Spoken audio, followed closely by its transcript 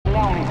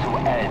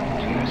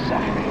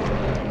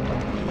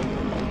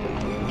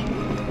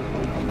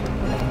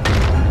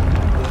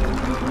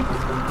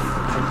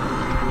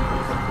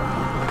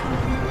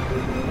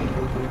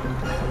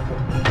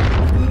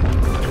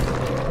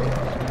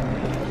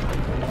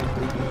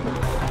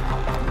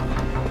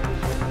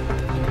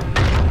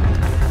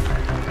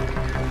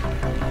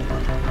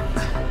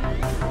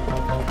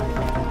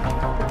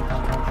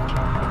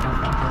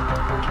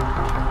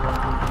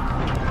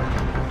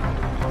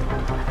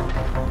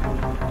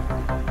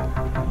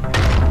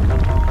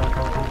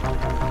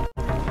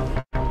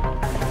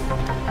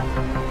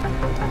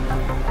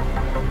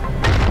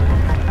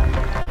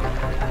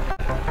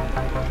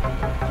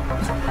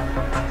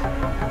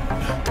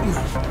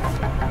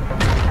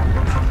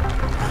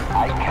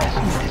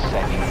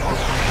surviving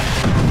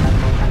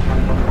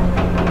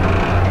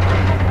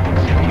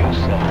Consider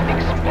yourself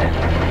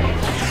expelled.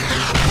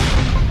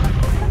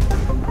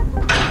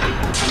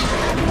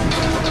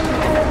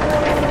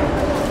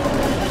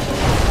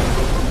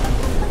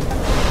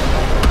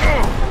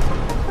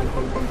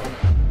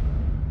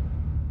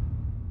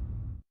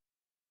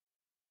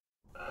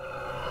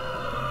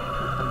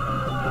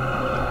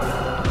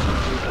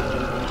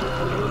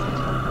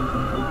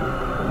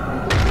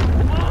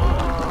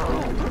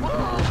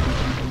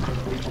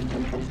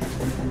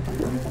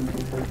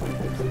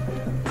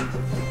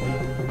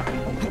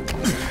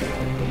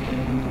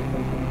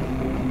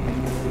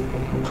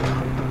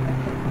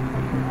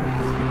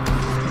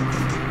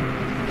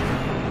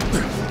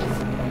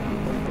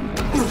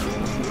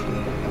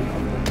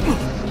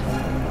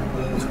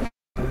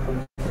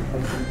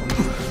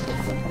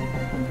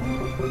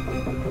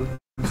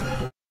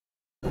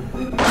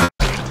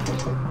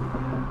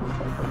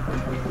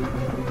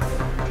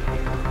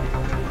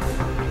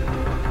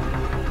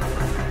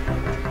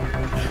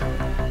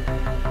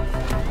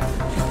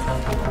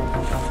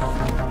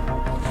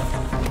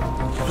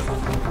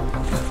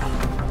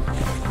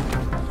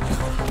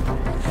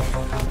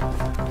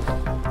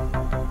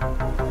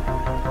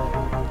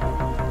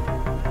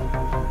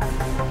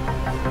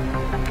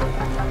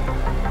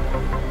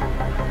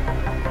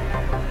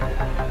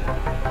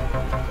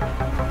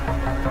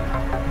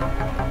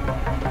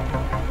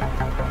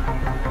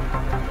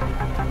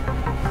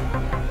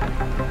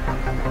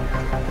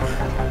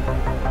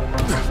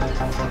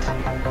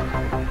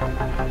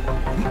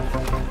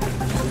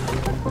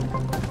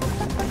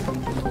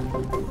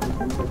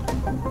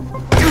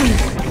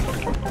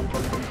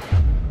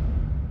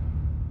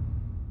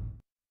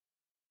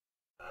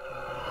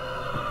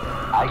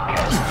 I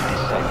cast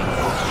deciding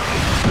vote.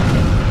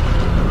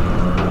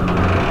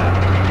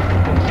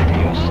 Consider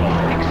yourself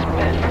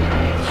expelled.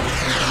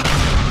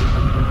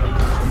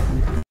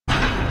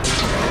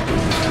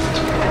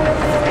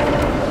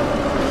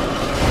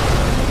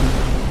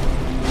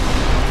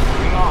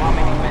 You know how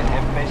many men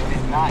have faced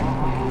this knife?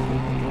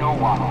 No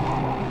one.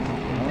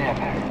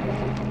 Never.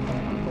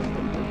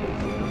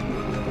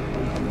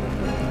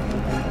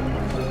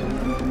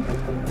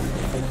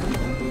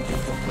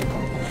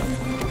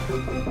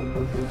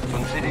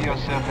 Consider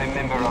yourself a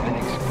member of an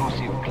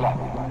exclusive club.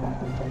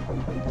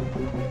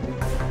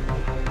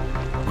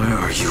 Where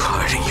are you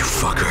hiding, you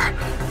fucker?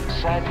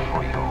 Sad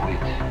for you,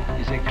 it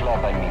is a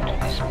club I mean to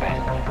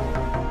disband.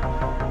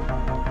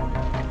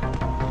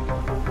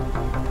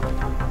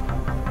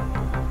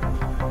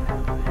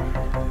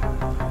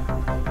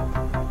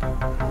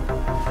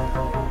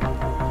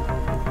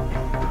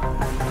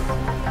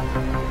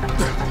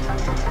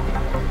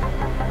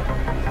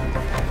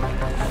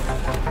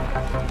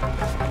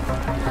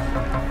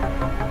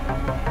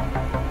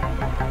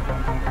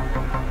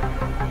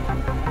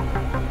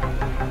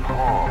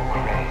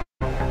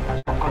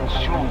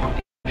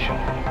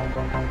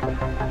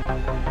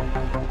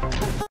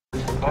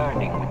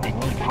 Burning with the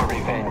need for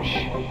revenge.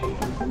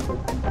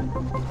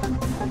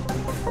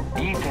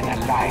 Eaten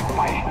alive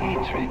by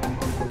hatred.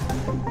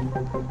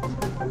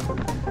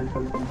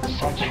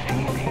 Such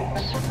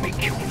feelings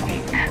make you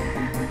weak.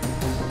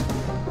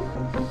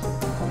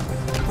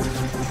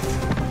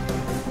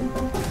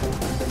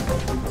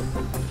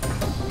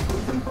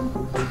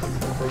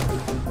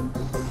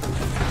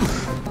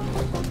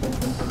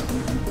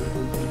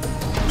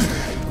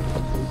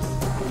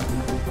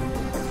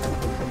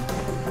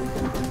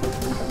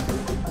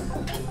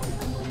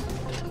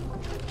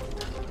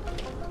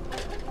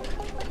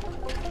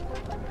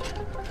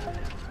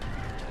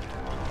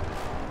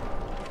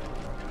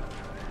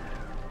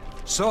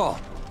 So,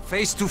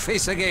 face to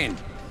face again.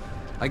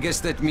 I guess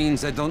that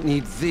means I don't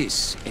need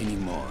this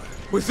anymore.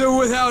 With or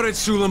without it,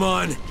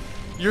 Suleiman,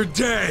 you're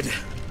dead.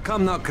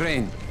 Come now,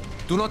 Crane.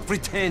 Do not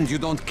pretend you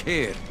don't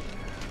care.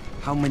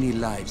 How many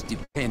lives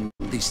depend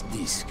on this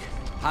disc?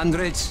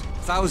 Hundreds?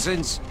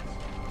 Thousands?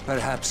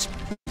 Perhaps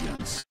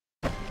millions.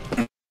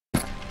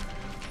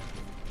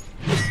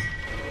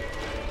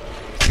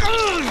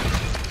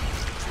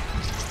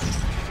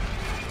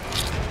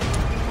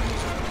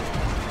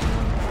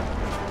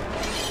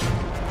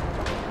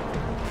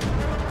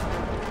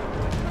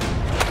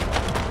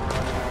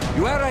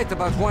 You are right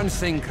about one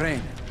thing,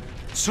 Crane.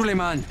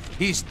 Suleiman,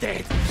 he's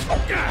dead.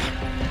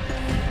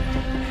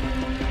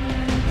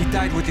 He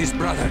died with his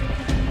brother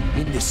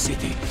in the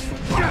city.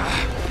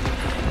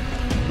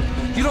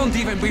 You don't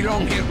even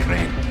belong here,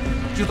 Crane.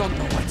 You don't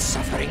know what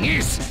suffering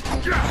is.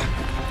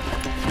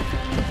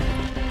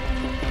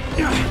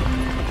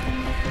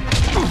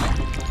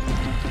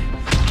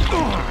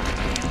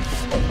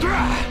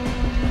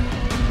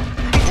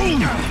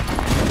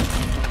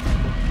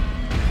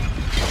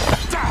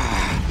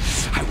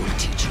 I will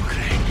teach you,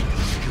 Crane.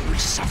 You will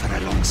suffer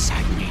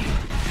alongside me.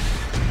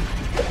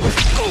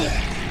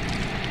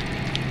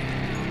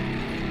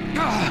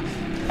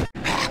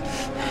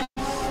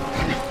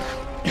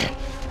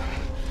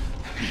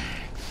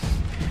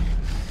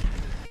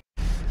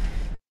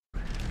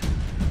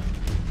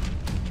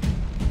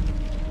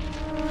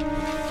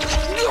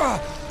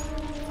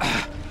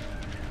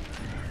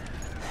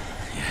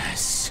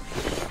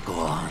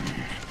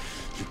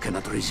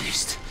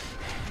 resist.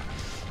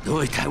 Do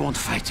it, I won't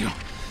fight you.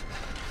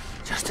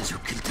 Just as you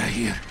killed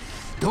Tahir.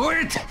 Do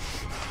it!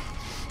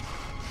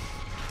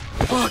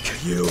 Fuck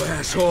you,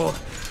 asshole.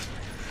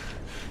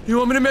 You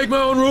want me to make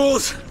my own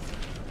rules?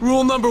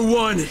 Rule number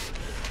 1.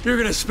 You're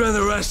gonna spend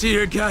the rest of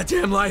your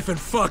goddamn life in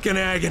fucking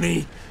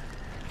agony.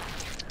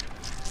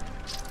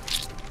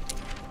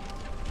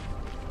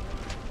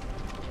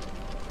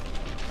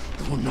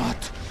 Do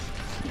not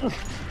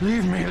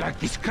leave me like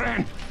this,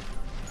 Crane.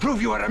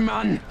 Prove you are a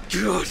man.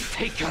 God.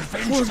 Take your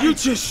Will vengeance. you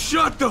just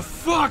shut the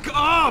fuck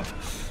up?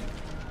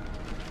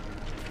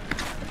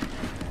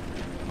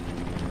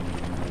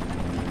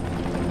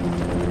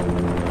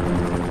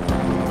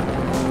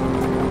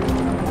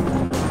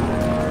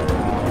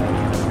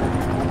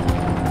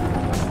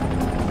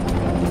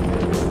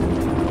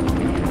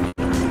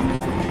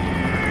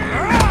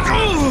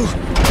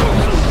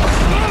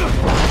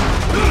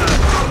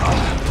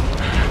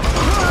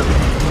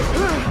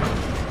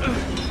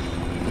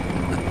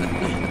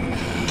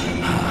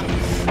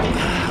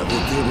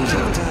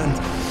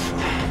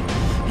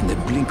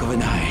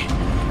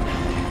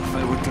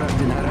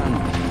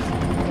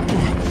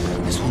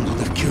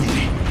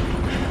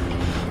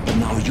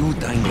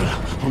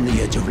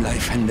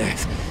 And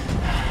death.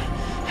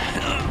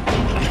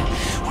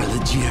 While the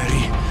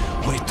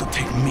GRE wait to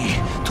take me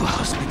to a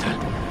hospital.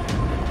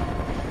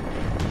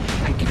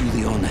 I give you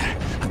the honor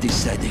of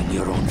deciding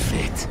your own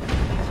fate.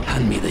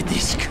 Hand me the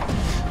disc,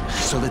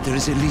 so that there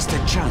is at least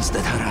a chance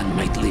that Harran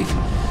might live.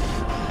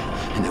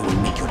 And I will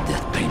make your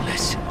death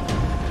painless.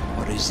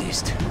 Or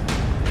resist,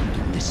 and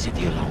bring the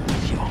city along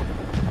with you.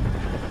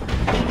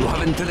 You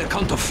have until the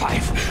count of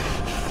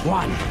 5.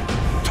 1,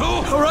 2...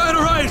 All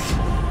right!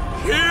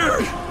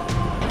 Here!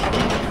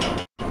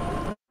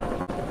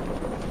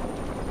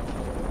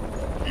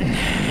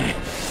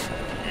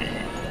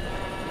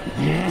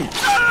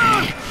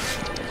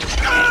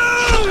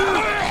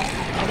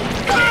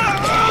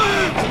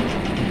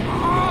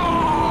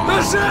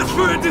 Let's ask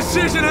for a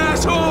decision,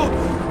 asshole!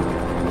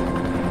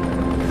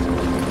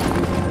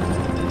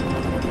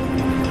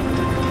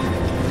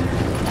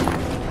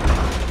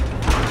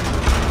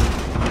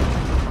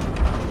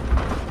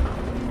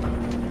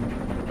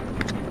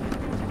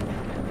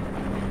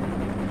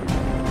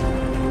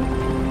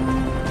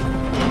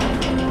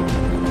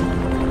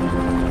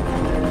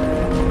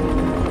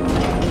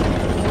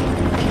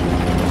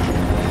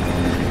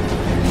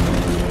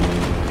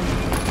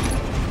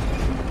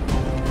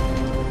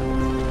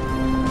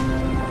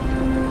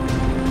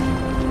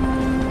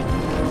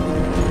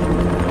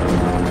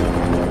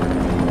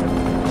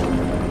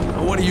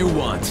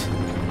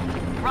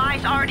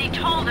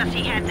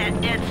 He had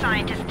that dead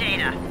scientist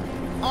data.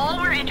 All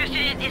we're interested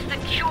in is the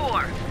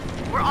cure.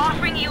 We're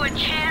offering you a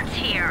chance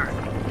here.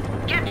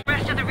 Get the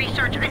rest of the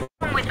research and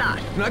come with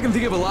us. And I can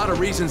think of a lot of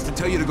reasons to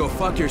tell you to go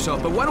fuck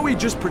yourself, but why don't we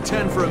just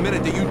pretend for a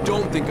minute that you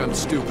don't think I'm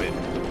stupid?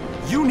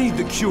 You need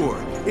the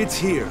cure. It's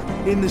here,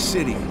 in the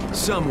city,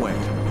 somewhere.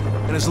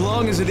 And as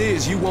long as it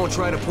is, you won't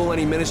try to pull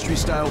any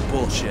Ministry-style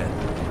bullshit.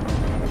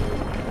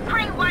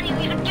 Crane, why do you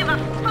even give a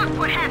fuck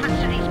what happens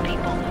to these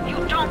people?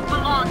 You don't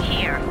belong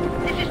here.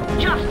 This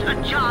is just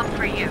a job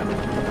for you.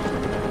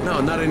 No,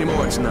 not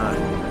anymore, it's not.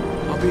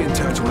 I'll be in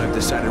touch when I've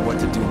decided what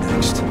to do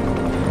next.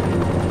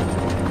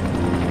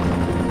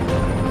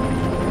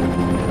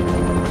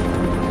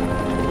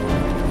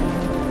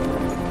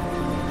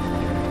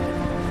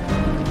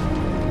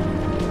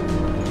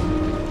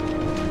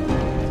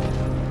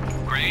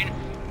 Crane?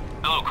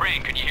 Hello,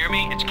 Crane, can you hear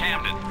me? It's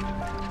Camden.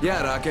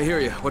 Yeah, Doc, I hear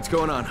you. What's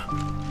going on?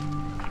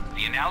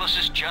 The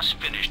analysis just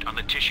finished on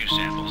the tissue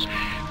samples.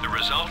 The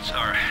results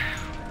are...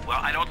 well,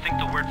 I don't think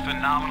the word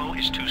phenomenal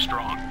is too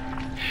strong.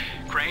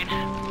 Crane,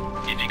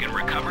 if you can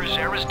recover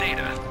Zara's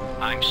data,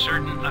 I'm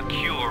certain a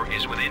cure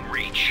is within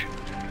reach.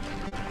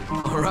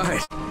 All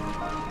right.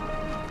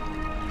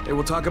 Hey,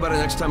 we'll talk about it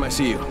next time I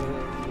see you.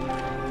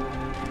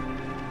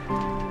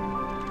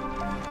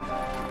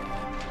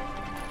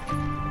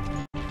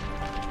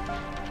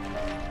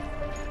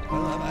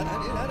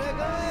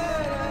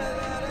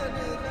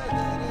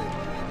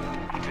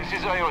 This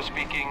is Io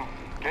speaking.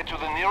 Get to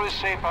the nearest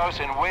safe house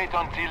and wait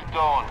until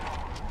dawn.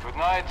 Good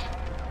night,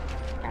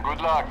 and good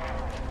luck.